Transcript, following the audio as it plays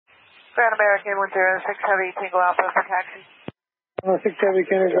Grand American 106 Heavy, Tango Alpha for taxi. 106 Heavy,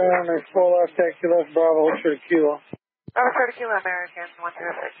 Canada ground, next 4 left, taxi left, Bravo, hold short of Kilo. Bravo short of Kilo, American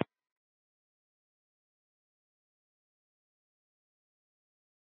 106.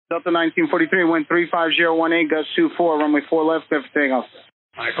 Delta 1943, wind 35018, gust 24, runway 4 left, clear for takeoff.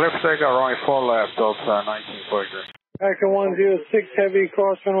 Alright, clear for takeoff, runway 4 left, Delta 1943. American 106 Heavy,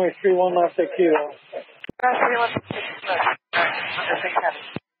 cross runway 31 left at Kilo. Cross 31 left, 106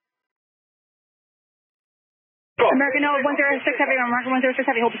 Heavy. American 106 Heavy, American 106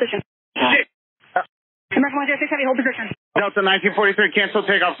 Heavy, hold position. American 106 Heavy, hold position. Delta 1943, cancel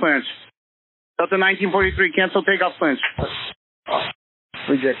takeoff clearance. Delta 1943, cancel takeoff clearance.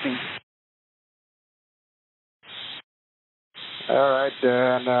 Rejecting. Alright,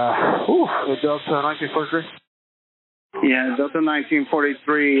 then, Delta 1943? Yeah, Delta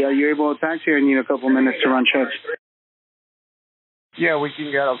 1943, are you able to taxi or need a couple minutes to run checks? Yeah, we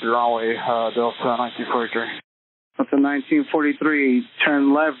can get up the runway, Delta 1943. Delta 1943,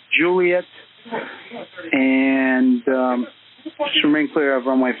 turn left, Juliet, and just remain clear of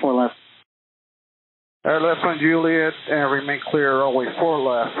runway 4 left. Left on Juliet, and remain clear runway 4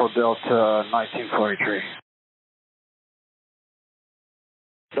 left for Delta 1943.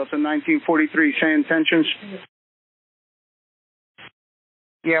 Delta 1943, same intentions?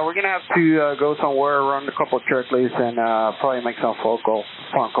 Yeah, we're going to have to go somewhere, run a couple of checklists, and probably make some phone call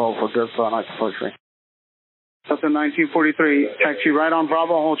for Delta 1943. Delta 1943, taxi right on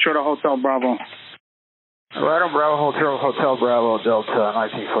Bravo, hold short of Hotel Bravo. Right on Bravo, hold short of Hotel Bravo, Delta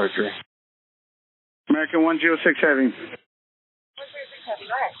 1943. American 106 Heavy. 106 Heavy,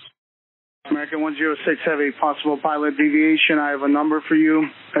 go ahead. American 106 Heavy, possible pilot deviation. I have a number for you.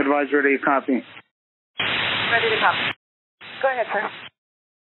 Advise ready to copy. Ready to copy. Go ahead, sir.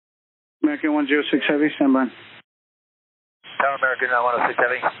 American 106 Heavy, stand by. Tower American 106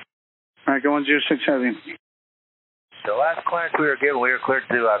 Heavy. American 106 Heavy. The last clearance we were given, we were cleared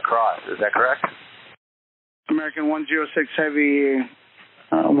to cross. Is that correct? American 106 Heavy,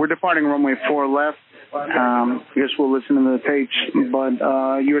 we're departing runway 4 left. I guess we'll listen to the tapes, but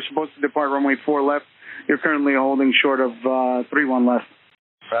you were supposed to depart runway 4 left. You're currently holding short of 31 left.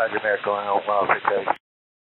 Roger, American 106 Heavy.